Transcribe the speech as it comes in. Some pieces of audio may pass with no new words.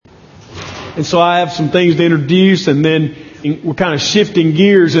And so I have some things to introduce, and then we're kind of shifting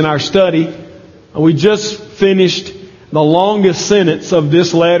gears in our study. We just finished the longest sentence of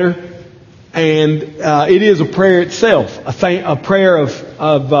this letter, and it is a prayer itself, a prayer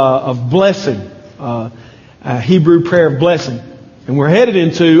of blessing, a Hebrew prayer of blessing. And we're headed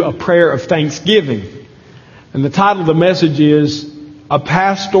into a prayer of thanksgiving. And the title of the message is A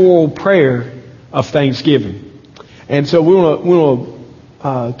Pastoral Prayer of Thanksgiving. And so we want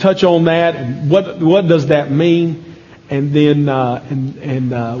to touch on that and what does that mean. And then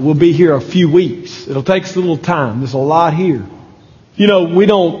we'll be here a few weeks. It'll take us a little time. There's a lot here. You know, we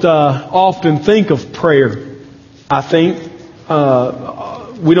don't often think of prayer. I think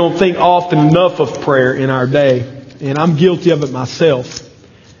we don't think often enough of prayer in our day, and I'm guilty of it myself.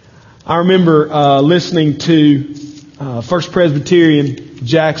 I remember listening to First Presbyterian,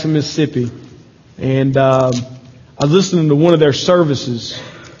 Jackson, Mississippi, and I was listening to one of their services,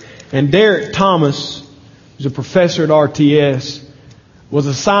 and Derek Thomas, who's a professor at RTS, was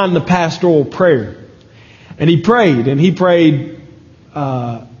assigned the pastoral prayer. And he prayed, and he prayed,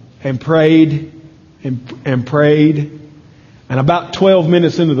 and prayed, and prayed. And about 12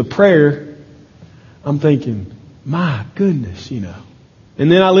 minutes into the prayer, I'm thinking, my goodness, you know.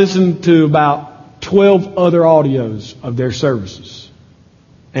 And then I listened to about 12 other audios of their services.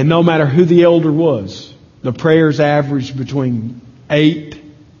 And no matter who the elder was, the prayers averaged between 8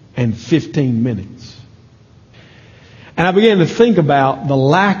 and 15 minutes. And I began to think about the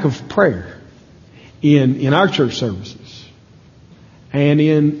lack of prayer in our church services and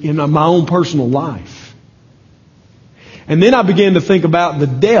in my own personal life. And then I began to think about the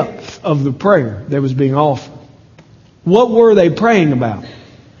depth of the prayer that was being offered. What were they praying about?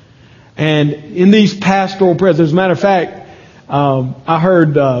 And in these pastoral prayers, as a matter of fact, I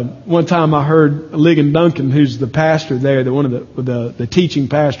heard one time Ligon Duncan, who's the pastor there, one of the teaching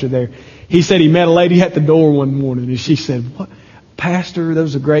pastor there. He said he met a lady at the door one morning, and she said, "What, Pastor? That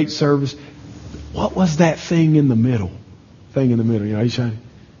was a great service. What was that thing in the middle? You know, he's trying."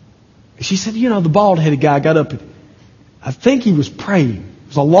 She said, "You know, the bald-headed guy got up. I think he was praying. It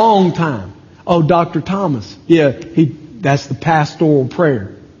was a long time. Oh, Dr. Thomas. Yeah, that's the pastoral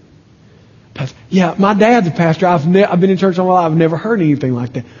prayer." Yeah, my dad's a pastor. I've been in church all my life. I've never heard anything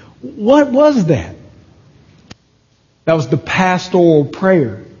like that. What was that? That was the pastoral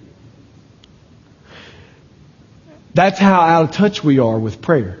prayer. That's how out of touch we are with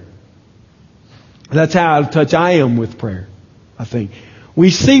prayer. That's how out of touch I am with prayer, I think. We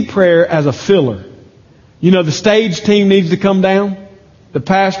see prayer as a filler. You know, the stage team needs to come down. The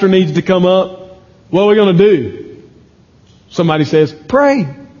pastor needs to come up. What are we going to do? Somebody says,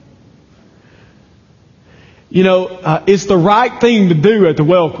 pray. You know, it's the right thing to do at the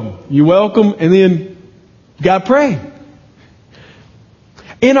welcome. You welcome and then you got to pray.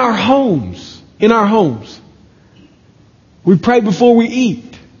 In our homes, we pray before we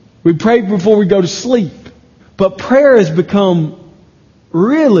eat. We pray before we go to sleep. But prayer has become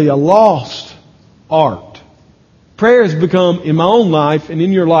really a lost art. Prayer has become, in my own life and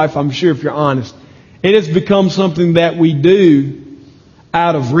in your life, I'm sure if you're honest, it has become something that we do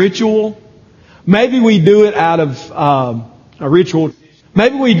out of ritual. Maybe we do it out of a ritual.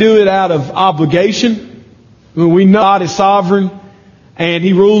 Maybe we do it out of obligation. We know God is sovereign and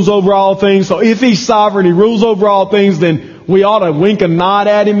He rules over all things. So if He's sovereign, He rules over all things, then we ought to wink and nod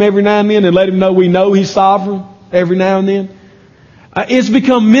at Him every now and then and let Him know we know He's sovereign every now and then. It's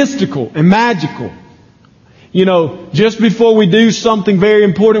become mystical and magical. You know, just before we do something very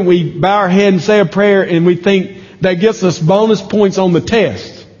important, we bow our head and say a prayer, and we think that gets us bonus points on the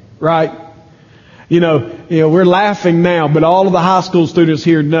test, right? You know, we're laughing now, but all of the high school students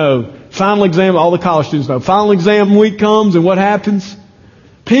here know. Final exam, all the college students know. Final exam week comes, and what happens?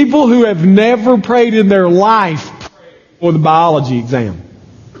 People who have never prayed in their life pray for the biology exam,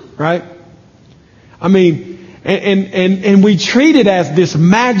 right? I mean, and we treat it as this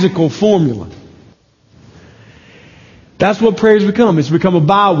magical formula. That's what prayer has become. It's become a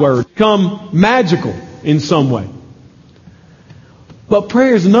byword. It's become magical in some way. But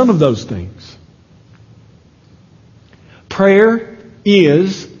prayer is none of those things. Prayer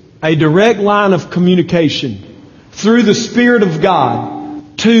is a direct line of communication through the Spirit of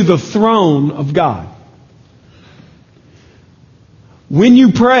God to the throne of God. When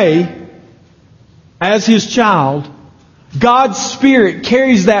you pray as His child, God's Spirit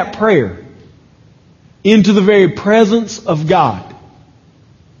carries that prayer into the very presence of God.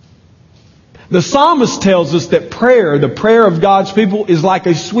 The psalmist tells us that prayer, the prayer of God's people, is like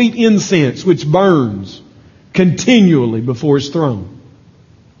a sweet incense which burns continually before His throne.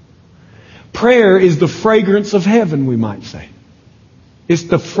 Prayer is the fragrance of heaven, we might say. It's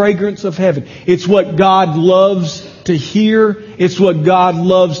the fragrance of heaven. It's what God loves to hear. It's what God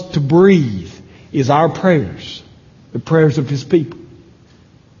loves to breathe, is our prayers, the prayers of His people.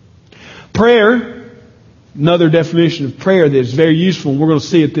 Prayer, another definition of prayer that is very useful, and we're going to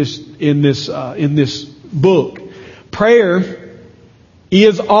see it in this book. Prayer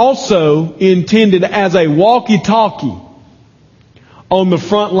is also intended as a walkie-talkie on the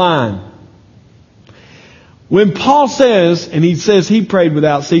front line. When Paul says, and he says he prayed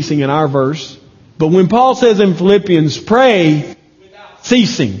without ceasing in our verse, but when Paul says in Philippians, pray without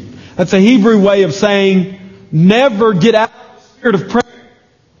ceasing, that's a Hebrew way of saying never get out of the spirit of prayer.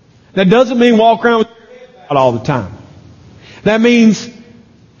 That doesn't mean walk around with your head bowed all the time. That means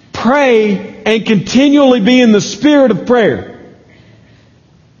pray and continually be in the spirit of prayer.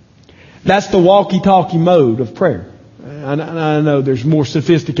 That's the walkie-talkie mode of prayer. I know there's more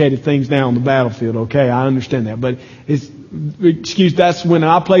sophisticated things now on the battlefield, okay? I understand that. But that's when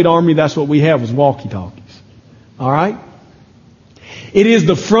I played Army, that's what we had was walkie-talkies. Alright? It is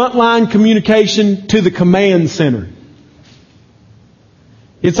the frontline communication to the command center.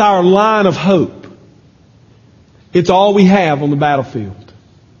 It's our line of hope. It's all we have on the battlefield.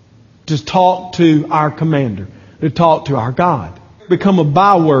 Just talk to our commander. To talk to our God. Become a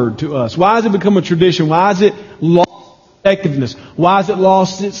byword to us. Why has it become a tradition? Why has it lost effectiveness? Why has it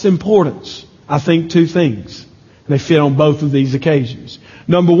lost its importance? I think two things. They fit on both of these occasions.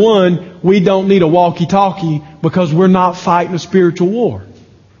 Number one, we don't need a walkie-talkie because we're not fighting a spiritual war.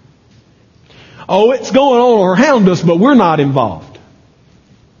 Oh, it's going on around us, but we're not involved.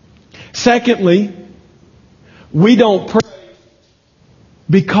 Secondly, we don't pray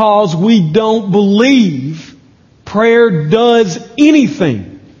because we don't believe prayer does anything.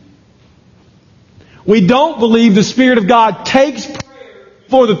 We don't believe the Spirit of God takes prayer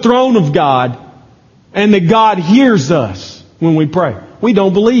before the throne of God and that God hears us when we pray. We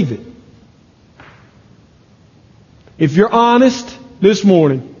don't believe it. If you're honest this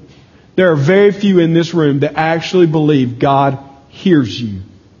morning, there are very few in this room that actually believe God hears you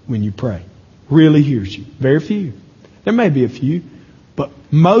when you pray. Really hears you. Very few. There may be a few, but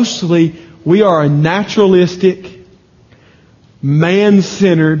mostly we are a naturalistic,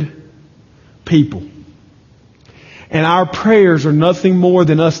 man-centered people. And our prayers are nothing more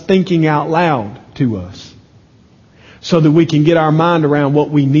than us thinking out loud to us so that we can get our mind around what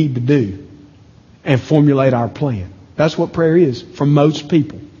we need to do and formulate our plan. That's what prayer is for most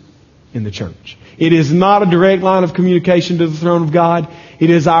people in the church. It is not a direct line of communication to the throne of God. It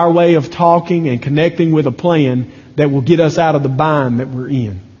is our way of talking and connecting with a plan that will get us out of the bind that we're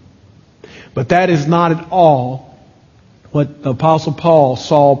in. But that is not at all what the Apostle Paul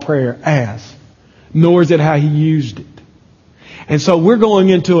saw prayer as. Nor is it how he used it. And so we're going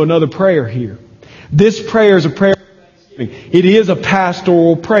into another prayer here. This prayer is a prayer of thanksgiving. It is a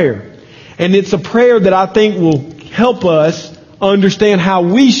pastoral prayer. And it's a prayer that I think will help us understand how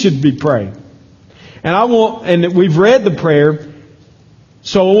we should be praying. And we've read the prayer,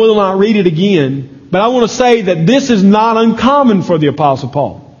 so I will not read it again. But I want to say that this is not uncommon for the Apostle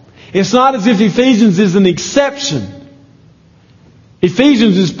Paul. It's not as if Ephesians is an exception.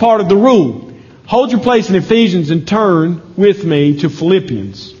 Ephesians is part of the rule. Hold your place in Ephesians and turn with me to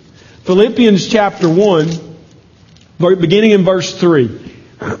Philippians. Philippians chapter 1, beginning in verse 3.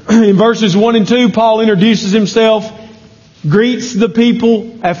 In verses 1 and 2, Paul introduces himself, greets the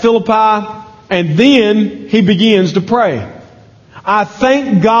people at Philippi, and then he begins to pray. I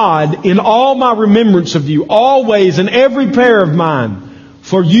thank God in all my remembrance of you, always in every prayer of mine,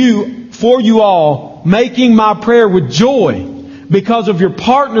 for you all, making my prayer with joy, because of your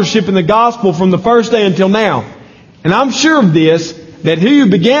partnership in the gospel from the first day until now. And I'm sure of this, that he who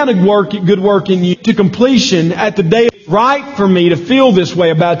began a good work in you to completion at the day is right for me to feel this way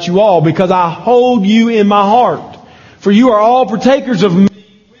about you all, because I hold you in my heart. For you are all partakers of me,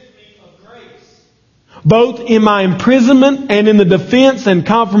 of grace, both in my imprisonment and in the defense and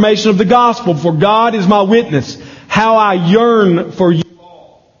confirmation of the gospel. For God is my witness, how I yearn for you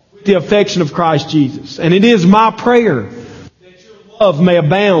all with the affection of Christ Jesus. And it is my prayer love may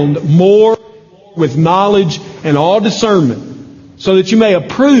abound more with knowledge and all discernment, so that you may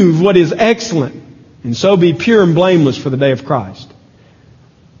approve what is excellent, and so be pure and blameless for the day of Christ.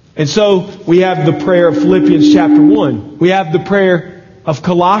 And so we have the prayer of Philippians chapter 1. We have the prayer of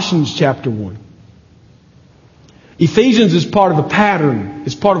Colossians chapter 1. Ephesians is part of a pattern.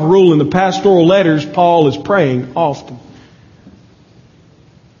 It's part of a rule. In the pastoral letters, Paul is praying often.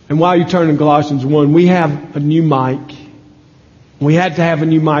 And while you turn to Colossians 1, we have a new mic. We had to have a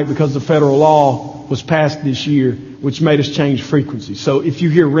new mic because the federal law was passed this year, which made us change frequency. So if you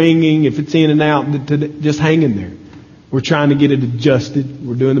hear ringing, if it's in and out, just hang in there. We're trying to get it adjusted.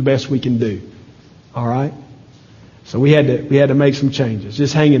 We're doing the best we can do. All right? So we had to make some changes.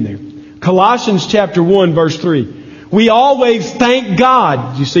 Just hang in there. Colossians chapter 1, verse 3. We always thank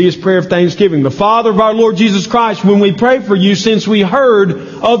God. You see his prayer of thanksgiving. The Father of our Lord Jesus Christ, when we pray for you, since we heard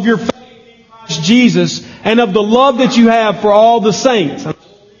of your faith in Christ Jesus and of the love that you have for all the saints. The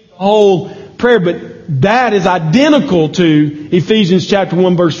whole prayer, but that is identical to Ephesians chapter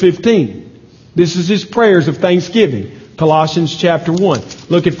 1, verse 15. This is his prayers of thanksgiving. Colossians chapter 1.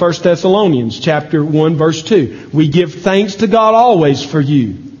 Look at 1 Thessalonians chapter 1, verse 2. We give thanks to God always for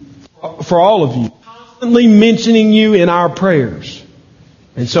you, for all of you, constantly mentioning you in our prayers.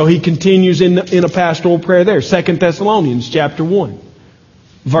 And so he continues in a pastoral prayer there. 2 Thessalonians chapter 1,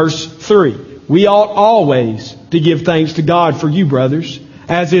 verse 3. We ought always to give thanks to God for you, brothers,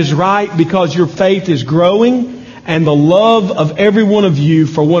 as is right, because your faith is growing and the love of every one of you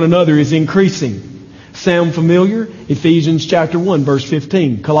for one another is increasing. Sound familiar? Ephesians chapter 1, verse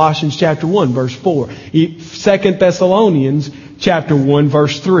 15. Colossians chapter 1, verse 4. 2 Thessalonians chapter 1,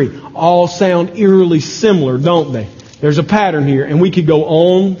 verse 3. All sound eerily similar, don't they? There's a pattern here, and we could go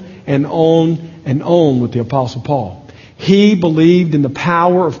on and on and on with the Apostle Paul. He believed in the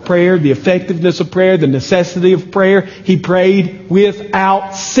power of prayer, the effectiveness of prayer, the necessity of prayer. He prayed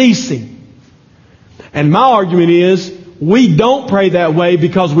without ceasing. And my argument is, we don't pray that way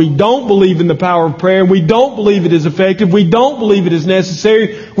because we don't believe in the power of prayer. We don't believe it is effective. We don't believe it is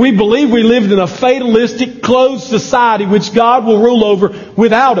necessary. We believe we live in a fatalistic, closed society which God will rule over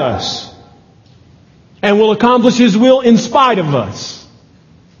without us and will accomplish His will in spite of us.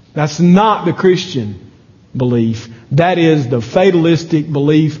 That's not the Christian belief. That is the fatalistic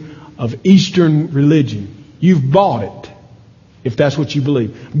belief of Eastern religion. You've bought it. If that's what you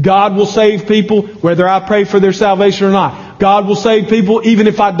believe. God will save people whether I pray for their salvation or not. God will save people even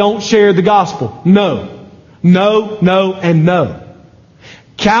if I don't share the gospel. No. No, no, and no.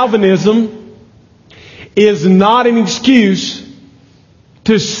 Calvinism is not an excuse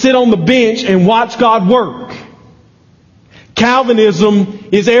to sit on the bench and watch God work. Calvinism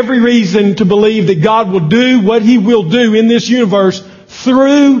is every reason to believe that God will do what He will do in this universe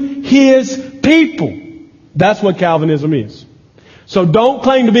through His people. That's what Calvinism is. So don't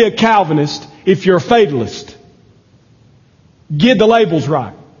claim to be a Calvinist if you're a fatalist. Get the labels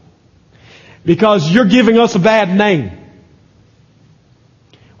right. Because you're giving us a bad name.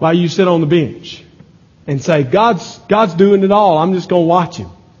 While you sit on the bench and say, God's doing it all. I'm just going to watch Him.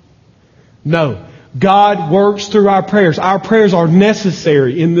 No. God works through our prayers. Our prayers are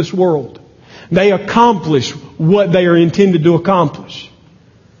necessary in this world. They accomplish what they are intended to accomplish.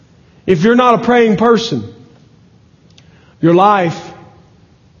 If you're not a praying person, your life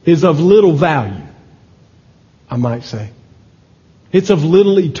is of little value, I might say. It's of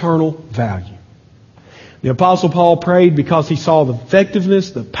little eternal value. The Apostle Paul prayed because he saw the effectiveness,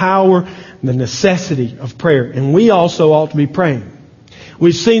 the power, and the necessity of prayer. And we also ought to be praying.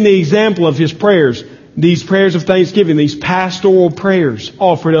 We've seen the example of his prayers, these prayers of thanksgiving, these pastoral prayers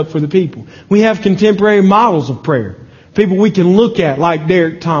offered up for the people. We have contemporary models of prayer. People we can look at like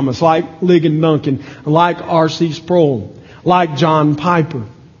Derek Thomas, like Ligon Duncan, like R.C. Sproul, like John Piper.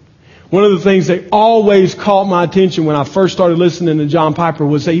 One of the things that always caught my attention when I first started listening to John Piper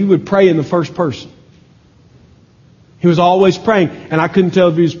was that he would pray in the first person. He was always praying, and I couldn't tell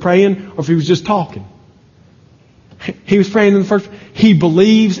if he was praying or if he was just talking. He was praying in the first. He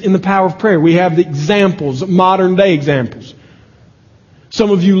believes in the power of prayer. We have the examples, modern day examples. Some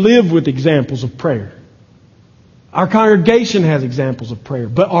of you live with examples of prayer. Our congregation has examples of prayer.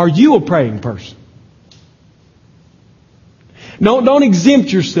 But are you a praying person? Don't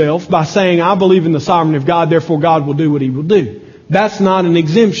exempt yourself by saying, I believe in the sovereignty of God, therefore God will do what He will do. That's not an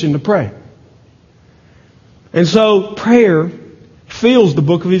exemption to pray. And so prayer fills the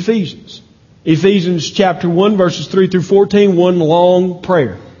book of Ephesians. Ephesians chapter 1 verses 3 through 14, one long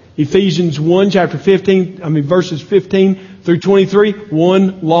prayer. Ephesians 1 chapter verses 15 through 23,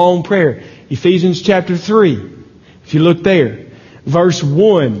 one long prayer. Ephesians chapter 3, if you look there, verse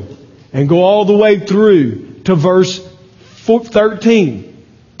 1 and go all the way through to verse 13,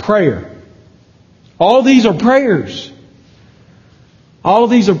 prayer. All these are prayers. All of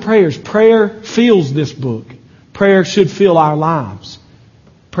these are prayers. Prayer fills this book. Prayer should fill our lives.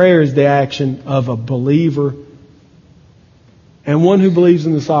 Prayer is the action of a believer and one who believes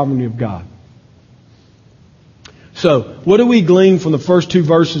in the sovereignty of God. So, what do we glean from the first two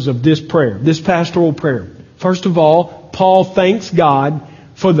verses of this prayer, this pastoral prayer? First of all, Paul thanks God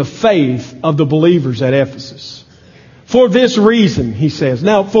for the faith of the believers at Ephesus. For this reason, he says.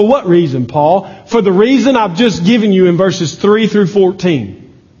 Now, for what reason, Paul? For the reason I've just given you in verses 3 through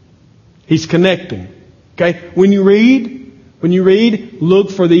 14. He's connecting. Okay? When you read,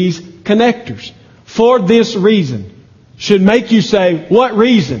 look for these connectors. For this reason. Should make you say, what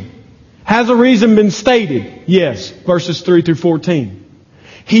reason? Has a reason been stated? Yes. Verses 3 through 14.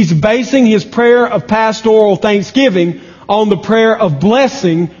 He's basing his prayer of pastoral thanksgiving on the prayer of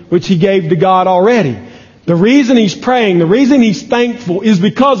blessing which he gave to God already. The reason he's praying, the reason he's thankful is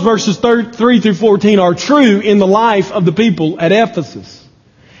because verses 3 through 14 are true in the life of the people at Ephesus.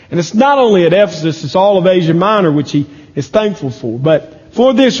 And it's not only at Ephesus, it's all of Asia Minor which he is thankful for. But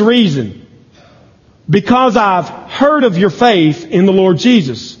for this reason, because I've heard of your faith in the Lord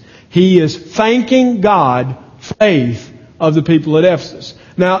Jesus, he is thanking God for the faith of the people at Ephesus.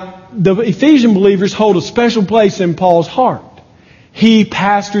 Now, the Ephesian believers hold a special place in Paul's heart. He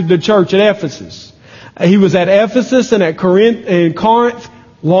pastored the church at Ephesus. He was at Ephesus and at Corinth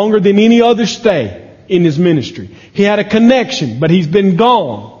longer than any other stay in his ministry. He had a connection, but he's been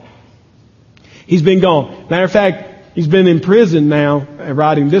gone. He's been gone. Matter of fact, he's been in prison now,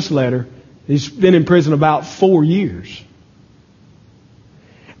 writing this letter. He's been in prison about 4 years.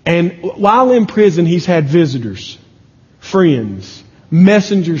 And while in prison, he's had visitors, friends,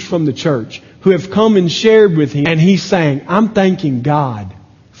 messengers from the church who have come and shared with him. And he's saying, I'm thanking God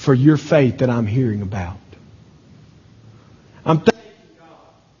for your faith that I'm hearing about. I'm thanking God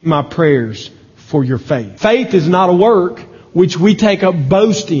in my prayers for your faith. Faith is not a work which we take up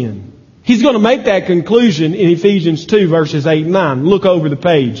boast in. He's going to make that conclusion in Ephesians 2 verses 8 and 9. Look over the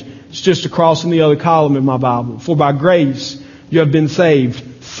page. It's just across in the other column in my Bible. For by grace you have been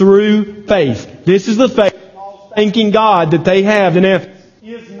saved through faith. This is the faith Paul's thanking God that they have in Ephesus.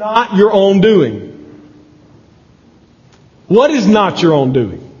 Is not your own doing. What is not your own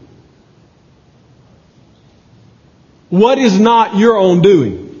doing? What is not your own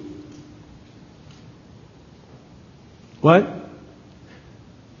doing? What?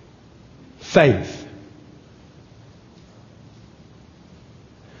 Faith.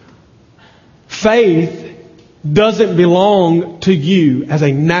 Faith doesn't belong to you as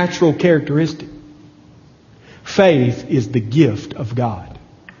a natural characteristic. Faith is the gift of God.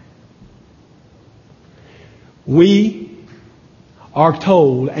 We are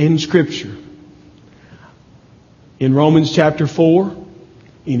told in Scripture, in Romans chapter 4,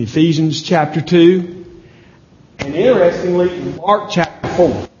 in Ephesians chapter 2, and interestingly in Mark chapter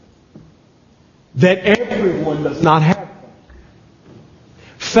 4, that everyone does not have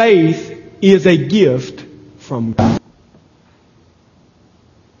faith. Faith is a gift from God.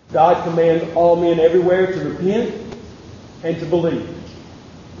 God commands all men everywhere to repent and to believe.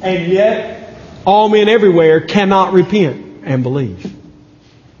 And yet, all men everywhere cannot repent and believe.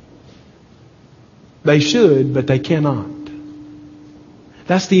 They should, but they cannot.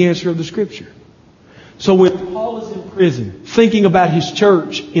 That's the answer of the Scripture. So when Paul is in prison, thinking about his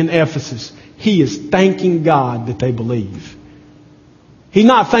church in Ephesus, he is thanking God that they believe. He's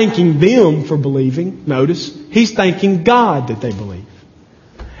not thanking them for believing, notice. He's thanking God that they believe.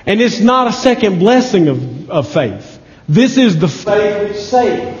 And it's not a second blessing of faith. This is the faith which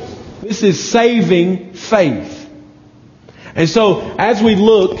saves. This is saving faith. And so, as we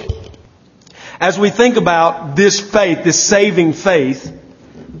think about this faith, this saving faith,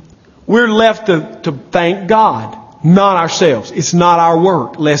 we're left to thank God, not ourselves. It's not our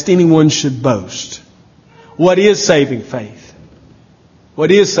work, lest anyone should boast. What is saving faith? What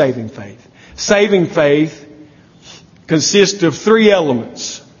is saving faith? Saving faith consists of 3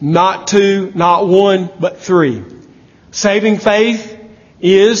 elements. Not 2, not 1, but 3. Saving faith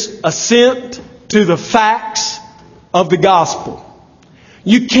is assent to the facts of the gospel.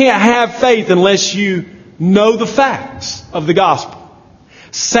 You can't have faith unless you know the facts of the gospel.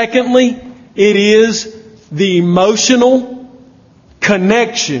 Secondly, it is the emotional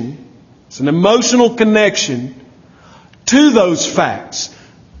connection. It's an emotional connection to those facts.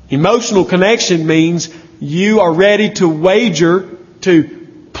 Emotional connection means you are ready to wager, to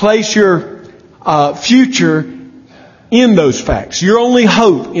place your future in those facts. Your only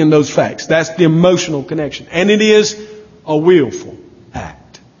hope in those facts. That's the emotional connection. And it is a willful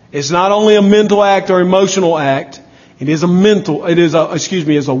act. It's not only a mental act or emotional act. It is a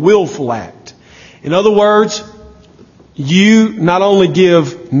willful act. In other words, you not only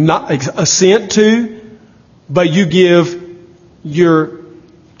give assent to, but you give your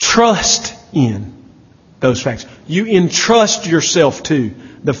trust in those facts. You entrust yourself to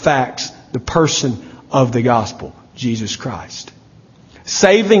the facts, the person of the gospel, Jesus Christ.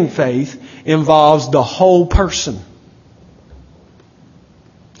 Saving faith involves the whole person.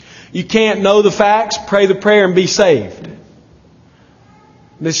 You can't know the facts, pray the prayer, and be saved.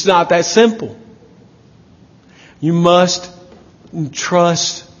 It's not that simple. You must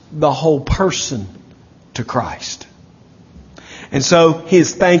trust the whole person to Christ. And so he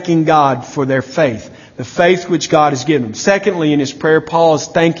is thanking God for their faith, the faith which God has given them. Secondly, in his prayer, Paul is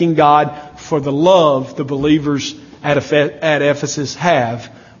thanking God for the love the believers at Ephesus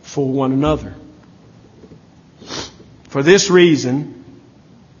have for one another. For this reason,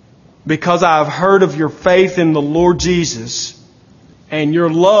 because I have heard of your faith in the Lord Jesus and your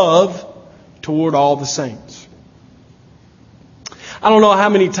love toward all the saints. I don't know how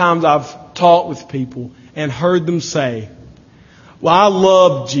many times I've talked with people and heard them say, well, I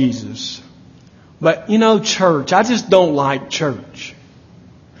love Jesus, but church, I just don't like church.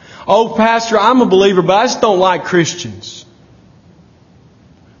 Oh, Pastor, I'm a believer, but I just don't like Christians.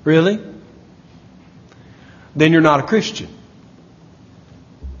 Really? Then you're not a Christian.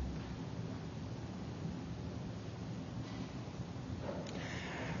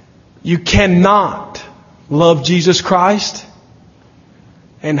 You cannot love Jesus Christ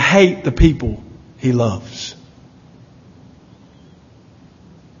and hate the people He loves.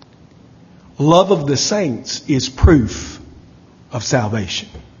 Love of the saints is proof of salvation.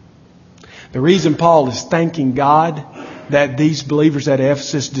 The reason Paul is thanking God that these believers at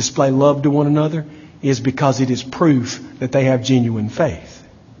Ephesus display love to one another is because it is proof that they have genuine faith.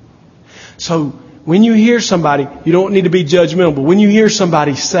 So when you hear somebody, you don't need to be judgmental, but when you hear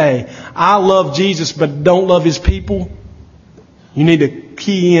somebody say, I love Jesus but don't love His people, you need to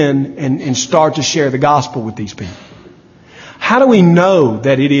key in and start to share the gospel with these people. How do we know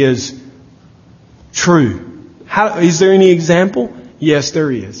that it is true? Is there any example? Yes,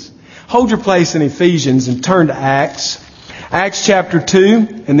 there is. Hold your place in Ephesians and turn to Acts. Acts chapter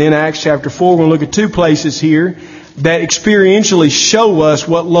 2 and then Acts chapter 4. We're going to look at two places here that experientially show us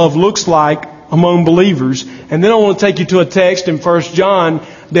what love looks like among believers. And then I want to take you to a text in 1 John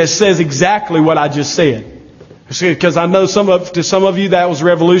that says exactly what I just said. Because I know to some of you that was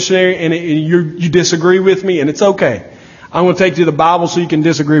revolutionary and you disagree with me, and it's okay. I'm going to take you to the Bible so you can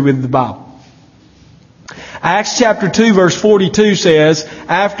disagree with the Bible. Acts chapter 2 verse 42 says,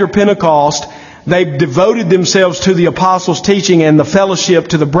 after Pentecost, they devoted themselves to the apostles' teaching and the fellowship,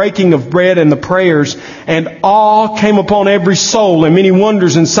 to the breaking of bread and the prayers, and awe came upon every soul, and many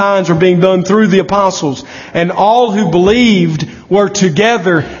wonders and signs were being done through the apostles. And all who believed were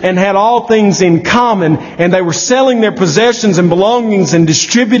together and had all things in common, and they were selling their possessions and belongings and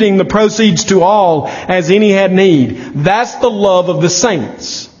distributing the proceeds to all as any had need. That's the love of the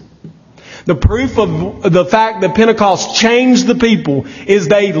saints. The proof of the fact that Pentecost changed the people is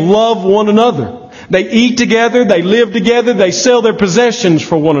they love one another. They eat together, they live together, they sell their possessions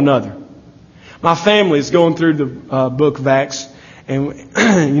for one another. My family is going through the book of Acts, and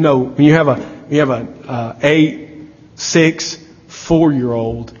when you have a 8, 6,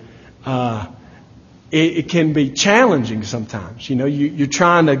 4-year-old, it can be challenging sometimes. You're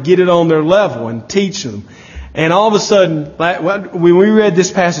trying to get it on their level and teach them. And all of a sudden, when we read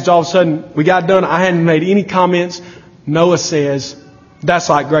this passage, all of a sudden, we got done. I hadn't made any comments. Noah says, that's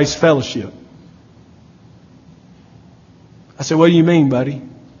like Grace Fellowship. I said, what do you mean, buddy?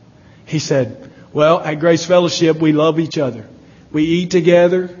 He said, well, at Grace Fellowship, we love each other. We eat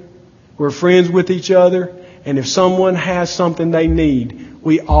together. We're friends with each other. And if someone has something they need,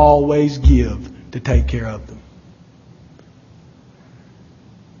 we always give to take care of them.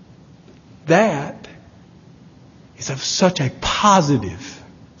 That is of such a positive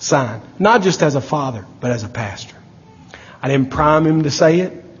sign, not just as a father, but as a pastor. I didn't prime him to say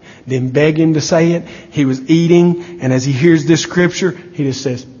it, didn't beg him to say it. He was eating, and as he hears this scripture, he just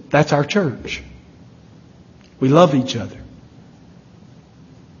says, that's our church. We love each other.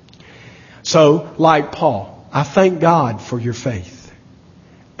 So, like Paul, I thank God for your faith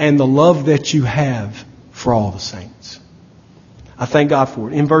and the love that you have for all the saints. I thank God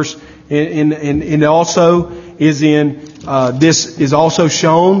for it. And also is in this is also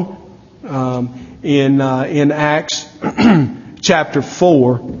shown in Acts chapter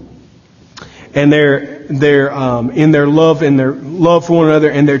 4, and they're in their love for one another,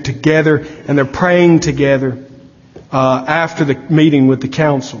 and they're together and they're praying together after the meeting with the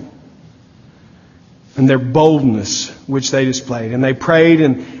council. And their boldness which they displayed. And they prayed,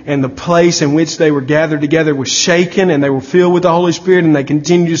 and the place in which they were gathered together was shaken, and they were filled with the Holy Spirit, and they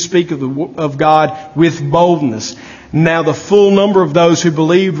continued to speak of God with boldness. Now the full number of those who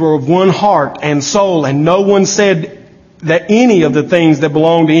believed were of one heart and soul, and no one said that any of the things that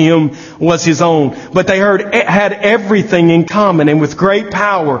belonged to him was his own. But they had everything in common, and with great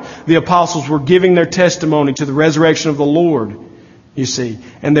power the apostles were giving their testimony to the resurrection of the Lord. You see,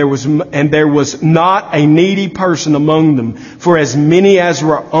 and there was not a needy person among them. For as many as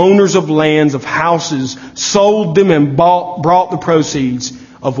were owners of lands, of houses, sold them and brought the proceeds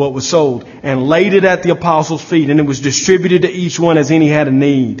of what was sold and laid it at the apostles' feet, and it was distributed to each one as any had a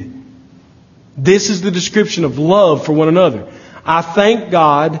need. This is the description of love for one another. I thank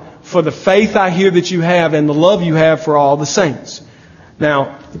God for the faith I hear that you have and the love you have for all the saints.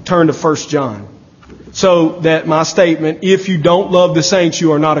 Now, turn to 1 John. So that my statement, if you don't love the saints,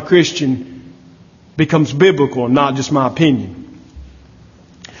 you are not a Christian, becomes biblical and not just my opinion.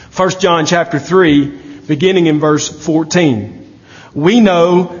 1 John chapter 3, beginning in verse 14. We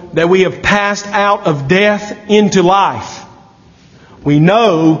know that we have passed out of death into life. We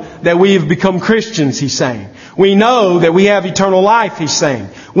know that we have become Christians, he's saying. We know that we have eternal life, he's saying.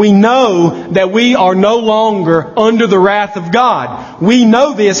 We know that we are no longer under the wrath of God. We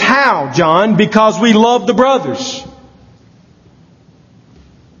know this how, John? Because we love the brothers.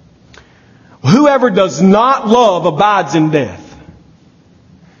 Whoever does not love abides in death.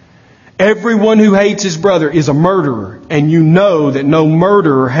 Everyone who hates his brother is a murderer, and you know that no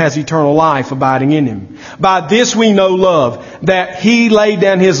murderer has eternal life abiding in him. By this we know love, that he laid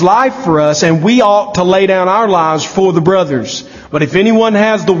down his life for us, and we ought to lay down our lives for the brothers. But if anyone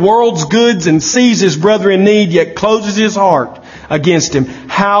has the world's goods and sees his brother in need, yet closes his heart against him,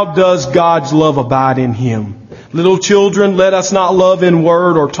 how does God's love abide in him? Little children, let us not love in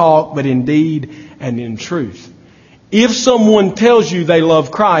word or talk, but in deed and in truth. If someone tells you they love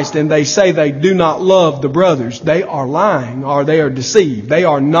Christ and they say they do not love the brothers, they are lying or they are deceived. They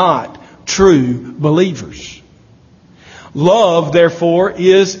are not true believers. Love, therefore,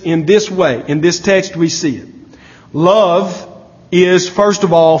 is in this way. In this text we see it. Love is, first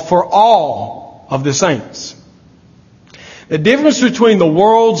of all, for all of the saints. The difference between the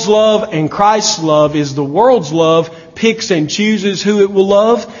world's love and Christ's love is the world's love picks and chooses who it will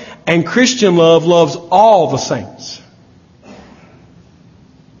love, and Christian love loves all the saints.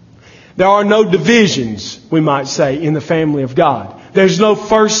 There are no divisions, we might say, in the family of God. There's no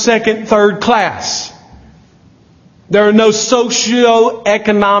first, second, third class. There are no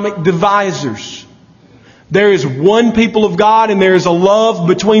socio-economic divisors. There is one people of God, and there is a love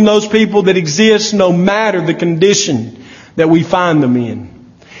between those people that exists no matter the condition that we find them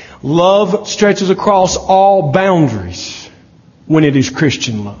in. Love stretches across all boundaries when it is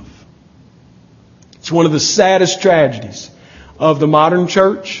Christian love. It's one of the saddest tragedies of the modern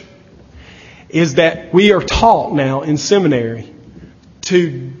church is that we are taught now in seminary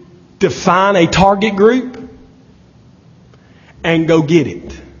to define a target group and go get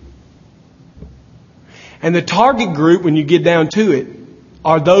it. And the target group, when you get down to it,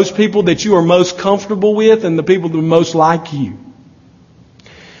 are those people that you are most comfortable with and the people that are most like you.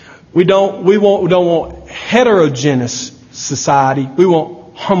 We don't want heterogeneous society. We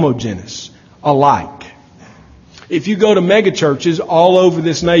want homogeneous, alike. If you go to mega churches all over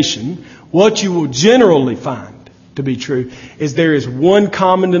this nation, what you will generally find to be true is there is one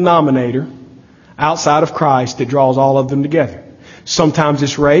common denominator outside of Christ that draws all of them together. Sometimes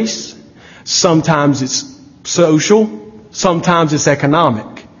it's race, sometimes it's social, sometimes it's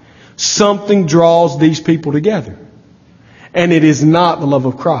economic. Something draws these people together. And it is not the love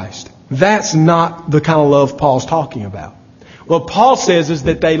of Christ. That's not the kind of love Paul's talking about. What Paul says is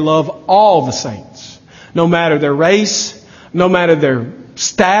that they love all the saints. No matter their race, no matter their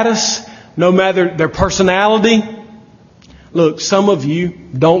status, no matter their personality. Look, some of you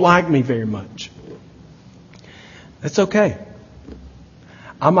don't like me very much. That's okay.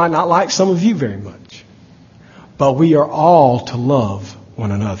 I might not like some of you very much. But we are all to love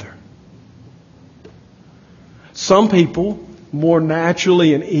one another. Some people more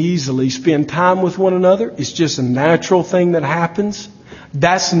naturally and easily spend time with one another. It's just a natural thing that happens.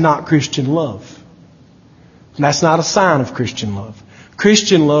 That's not Christian love. That's not a sign of Christian love.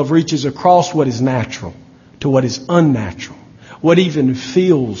 Christian love reaches across what is natural to what is unnatural, what even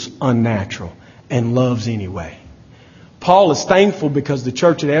feels unnatural, and loves anyway. Paul is thankful because the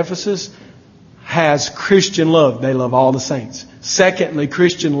church at Ephesus has Christian love. They love all the saints. Secondly,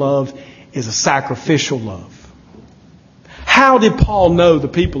 Christian love is a sacrificial love. How did Paul know the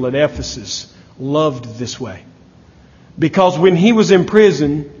people at Ephesus loved this way? Because when he was in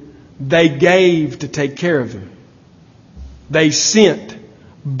prison, they gave to take care of him. They sent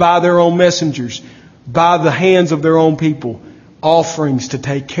by their own messengers, by the hands of their own people, offerings to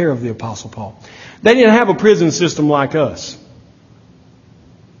take care of the Apostle Paul. They didn't have a prison system like us,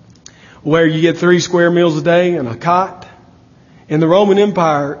 where you get 3 square meals a day and a cot. In the Roman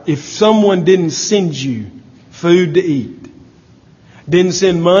Empire, if someone didn't send you food to eat, didn't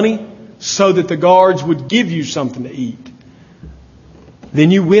send money so that the guards would give you something to eat,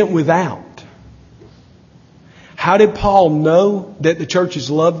 then you went without. How did Paul know that the churches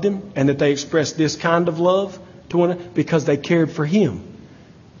loved him and that they expressed this kind of love to one another? Because they cared for him.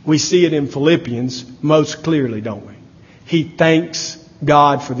 We see it in Philippians most clearly, don't we? He thanks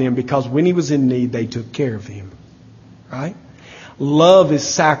God for them because when he was in need, they took care of him. Right? Love is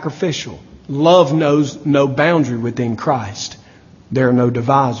sacrificial. Love knows no boundary within Christ. There are no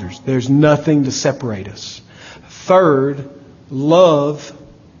divisors. There's nothing to separate us. Third, love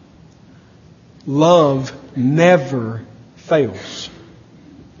never fails.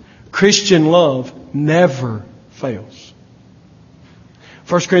 Christian love never fails.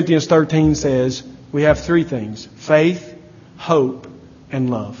 1 Corinthians 13 says we have three things: faith, hope, and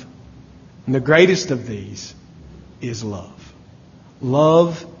love. And the greatest of these is love.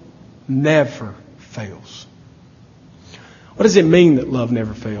 Love never fails. What does it mean that love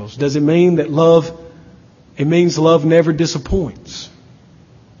never fails? Does it mean that it means love never disappoints?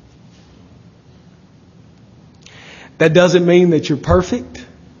 That doesn't mean that you're perfect.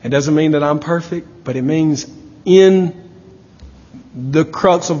 It doesn't mean that I'm perfect. But it means in the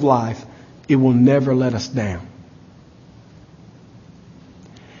crux of life, it will never let us down.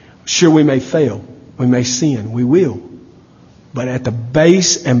 Sure, we may fail. We may sin. We will. But at the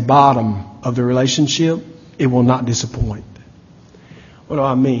base and bottom of the relationship, it will not disappoint. What do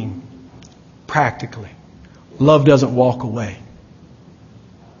I mean? Practically. Love doesn't walk away.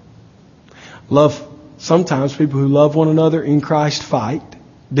 Sometimes people who love one another in Christ fight,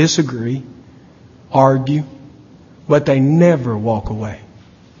 disagree, argue, but they never walk away.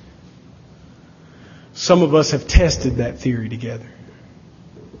 Some of us have tested that theory together.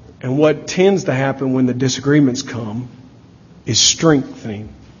 And what tends to happen when the disagreements come is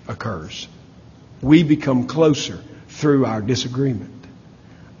strengthening occurs. We become closer through our disagreement.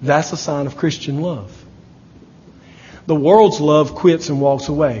 That's a sign of Christian love. The world's love quits and walks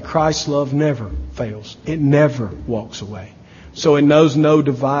away. Christ's love never fails. It never walks away. So it knows no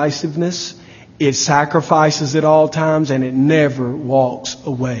divisiveness. It sacrifices at all times, and it never walks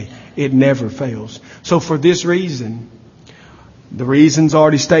away. It never fails. So for this reason, the reasons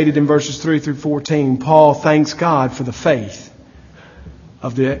already stated in verses 3 through 14, Paul thanks God for the faith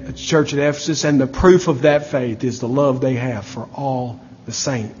of the church at Ephesus, and the proof of that faith is the love they have for all the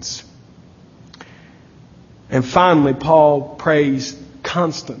saints. And finally, Paul prays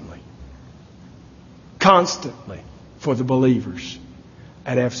constantly for the believers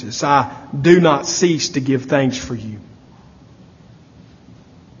at Ephesus. I do not cease to give thanks for you.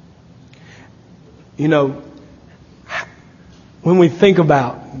 You know, when we think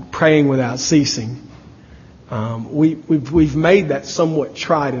about praying without ceasing, we've made that somewhat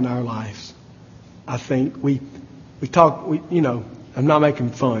trite in our lives. I think we talk. I'm not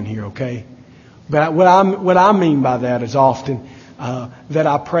making fun here, okay? But what I mean by that is often that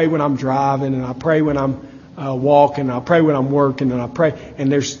I pray when I'm driving, and I pray when I'm walking, I pray when I'm working, and I pray.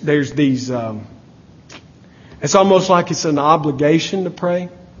 And there's these. It's almost like it's an obligation to pray,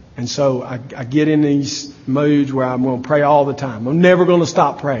 and so I get in these moods where I'm going to pray all the time. I'm never going to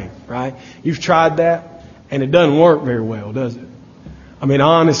stop praying. Right? You've tried that, and it doesn't work very well, does it? I mean,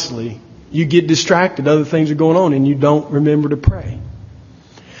 honestly, you get distracted. Other things are going on, and you don't remember to pray.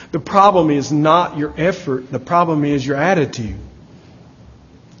 The problem is not your effort. The problem is your attitude.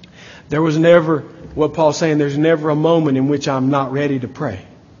 There was never, what Paul's saying, there's never a moment in which I'm not ready to pray.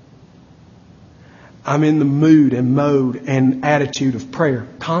 I'm in the mood and mode and attitude of prayer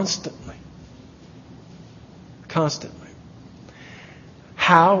constantly. Constantly.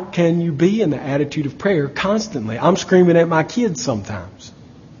 How can you be in the attitude of prayer constantly? I'm screaming at my kids sometimes.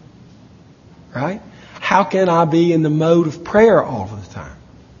 Right? How can I be in the mode of prayer all the time?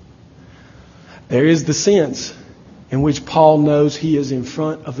 There is the sense in which Paul knows he is in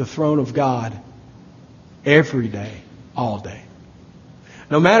front of the throne of God every day, all day.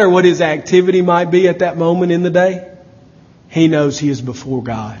 No matter what his activity might be at that moment in the day, he knows he is before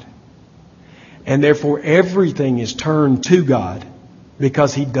God. And therefore everything is turned to God,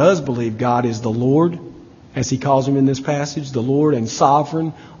 because he does believe God is the Lord, as he calls him in this passage, the Lord and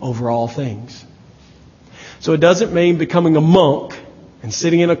sovereign over all things. So it doesn't mean becoming a monk and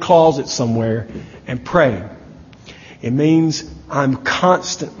sitting in a closet somewhere and praying. It means I'm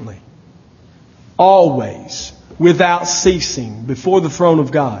constantly, always, without ceasing, before the throne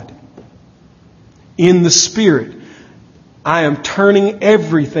of God. In the Spirit, I am turning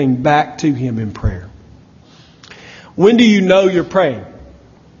everything back to Him in prayer. When do you know you're praying?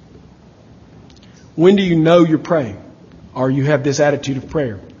 When do you know you're praying? Or you have this attitude of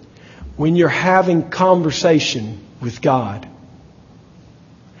prayer? When you're having conversation with God,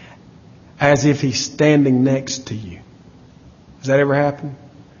 as if He's standing next to you. Does that ever happen?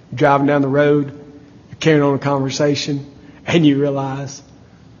 You're driving down the road, you're carrying on a conversation, and you realize,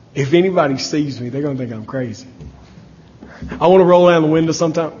 if anybody sees me, they're going to think I'm crazy. I want to roll down the window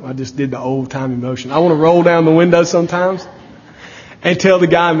sometimes. I just did the old-timey motion. I want to roll down the window sometimes and tell the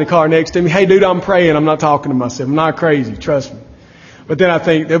guy in the car next to me, hey, dude, I'm praying. I'm not talking to myself. I'm not crazy. Trust me. But then I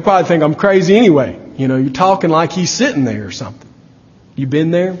think, they'll probably think I'm crazy anyway. You know, you're talking like he's sitting there or something. You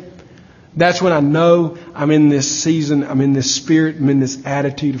been there? That's when I know I'm in this season, I'm in this spirit, I'm in this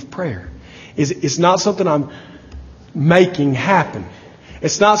attitude of prayer. It's not something I'm making happen.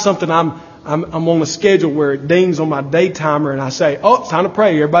 It's not something I'm on a schedule where it dings on my day timer and I say, oh, it's time to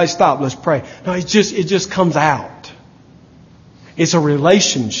pray. Everybody stop. Let's pray. No, it just comes out. It's a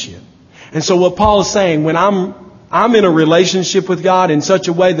relationship. And so what Paul is saying, when I'm in a relationship with God in such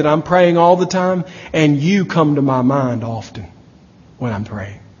a way that I'm praying all the time, and you come to my mind often when I'm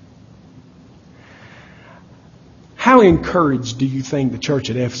praying. How encouraged do you think the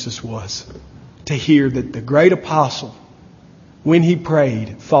church at Ephesus was to hear that the great apostle, when he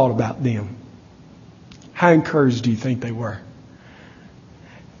prayed, thought about them? How encouraged do you think they were?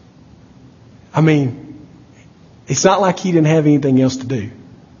 I mean, it's not like he didn't have anything else to do.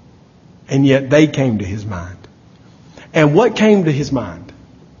 And yet they came to his mind. And what came to his mind?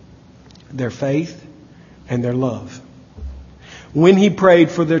 Their faith and their love. When he prayed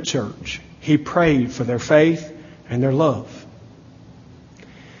for their church, he prayed for their faith and their love.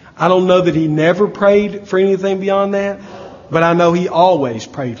 I don't know that he never prayed for anything beyond that, but I know he always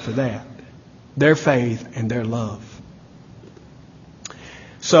prayed for that. Their faith and their love.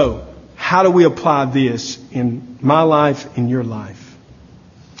 So, how do we apply this in my life, in your life?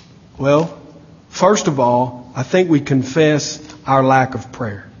 Well, first of all, I think we confess our lack of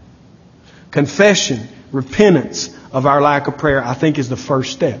prayer. Confession, repentance of our lack of prayer, I think is the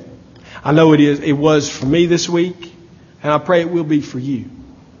first step. I know it is. It was for me this week, and I pray it will be for you.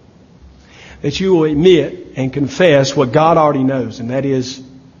 That you will admit and confess what God already knows, and that is,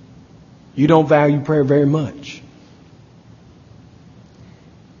 you don't value prayer very much.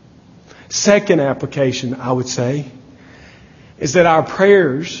 Second application, I would say, is that our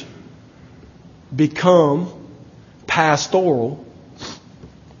prayers become pastoral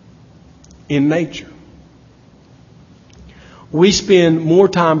in nature. We spend more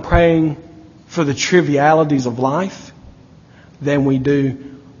time praying for the trivialities of life than we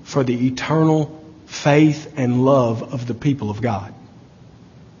do for the eternal faith and love of the people of God.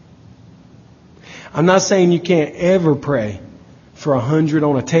 I'm not saying you can't ever pray for 100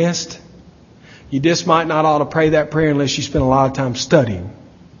 on a test. You just might not ought to pray that prayer unless you spend a lot of time studying.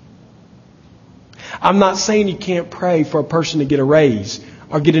 I'm not saying you can't pray for a person to get a raise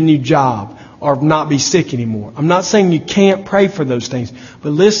or get a new job or not be sick anymore. I'm not saying you can't pray for those things. But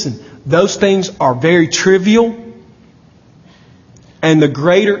listen, those things are very trivial. And the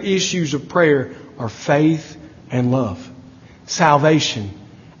greater issues of prayer are faith and love, salvation,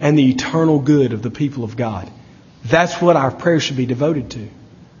 and the eternal good of the people of God. That's what our prayer should be devoted to.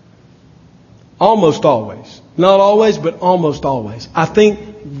 Almost always. Not always, but almost always. I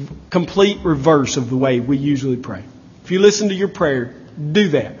think complete reverse of the way we usually pray. If you listen to your prayer, do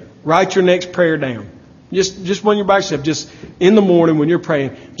that. Write your next prayer down. Just when you're by yourself, just in the morning when you're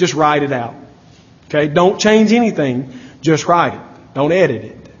praying, just write it out. Okay? Don't change anything. Just write it. Don't edit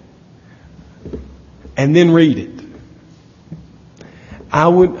it. And then read it.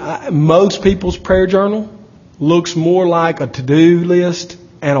 Most people's prayer journal looks more like a to-do list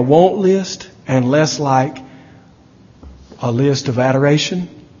and a want list and less like a list of adoration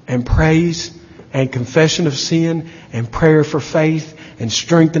and praise and confession of sin and prayer for faith and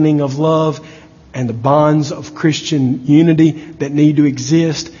strengthening of love and the bonds of Christian unity that need to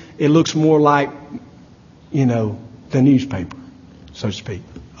exist. It looks more like, the newspaper, so to speak,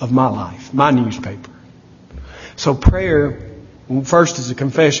 of my life, my newspaper. So prayer, first is a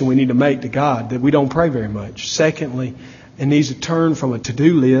confession we need to make to God that we don't pray very much. Secondly, it needs to turn from a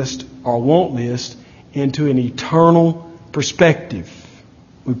to-do list or want list into an eternal perspective.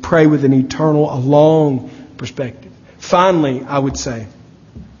 We pray with an eternal, a long perspective. Finally, I would say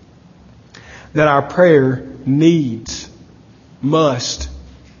that our prayer must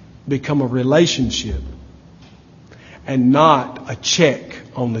become a relationship and not a check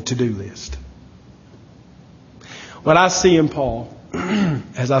on the to-do list. What I see in Paul,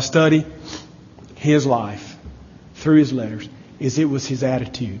 as I study his life through his letters, is it was his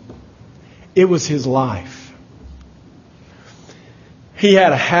attitude. It was his life. He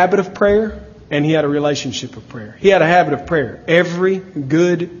had a habit of prayer and he had a relationship of prayer. He had a habit of prayer. Every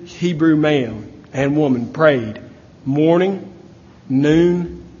good Hebrew man and woman prayed morning,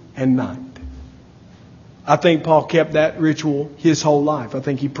 noon, and night. I think Paul kept that ritual his whole life. I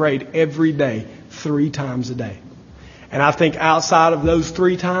think he prayed every day, 3 times a day. And I think outside of those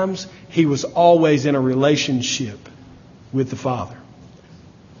 3 times, he was always in a relationship with the Father.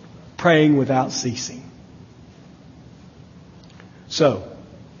 Praying without ceasing. So,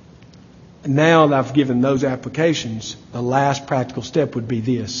 now that I've given those applications, the last practical step would be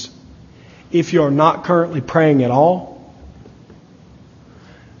this. If you're not currently praying at all,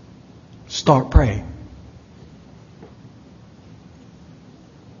 start praying.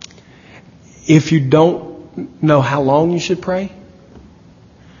 If you don't know how long you should pray,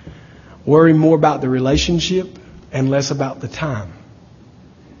 worry more about the relationship and less about the time.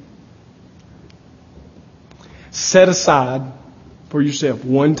 Set aside for yourself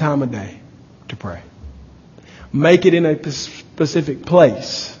one time a day to pray. Make it in a specific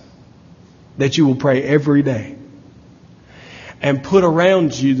place that you will pray every day. And put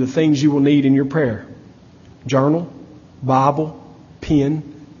around you the things you will need in your prayer. Journal, Bible,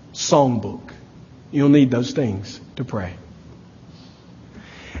 pen, songbook. You'll need those things to pray.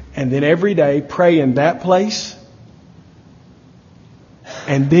 And then every day pray in that place.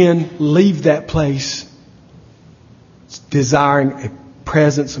 And then leave that place desiring a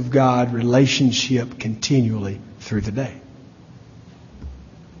presence of God, relationship continually through the day.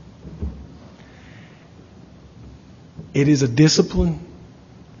 It is a discipline,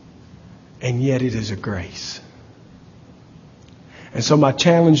 and yet it is a grace. And so my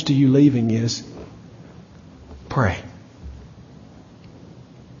challenge to you leaving is pray.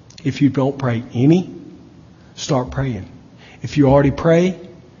 If you don't pray any, start praying. If you already pray,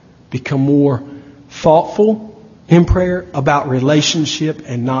 become more thoughtful in prayer about relationship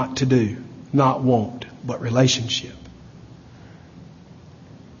and not to do, not want, but relationship.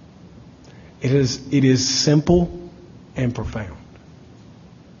 It is simple and profound.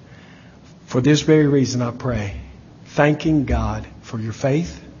 For this very reason I pray, thanking God for your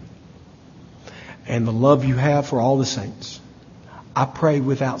faith and the love you have for all the saints. I pray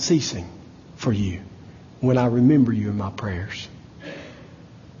without ceasing for you when I remember you in my prayers.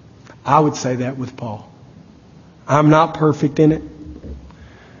 I would say that with Paul. I'm not perfect in it,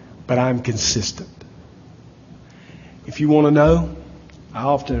 but I'm consistent. If you want to know, I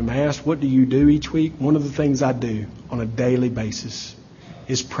often am asked, what do you do each week? One of the things I do on a daily basis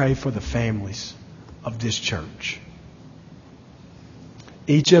is pray for the families of this church.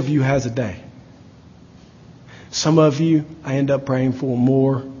 Each of you has a day. Some of you I end up praying for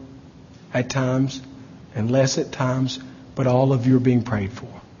more at times and less at times, but all of you are being prayed for.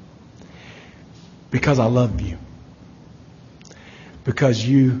 Because I love you. Because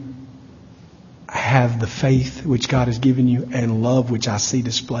you have the faith which God has given you and love which I see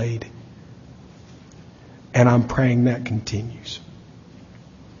displayed. And I'm praying that continues.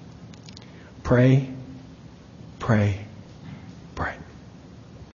 Pray, pray,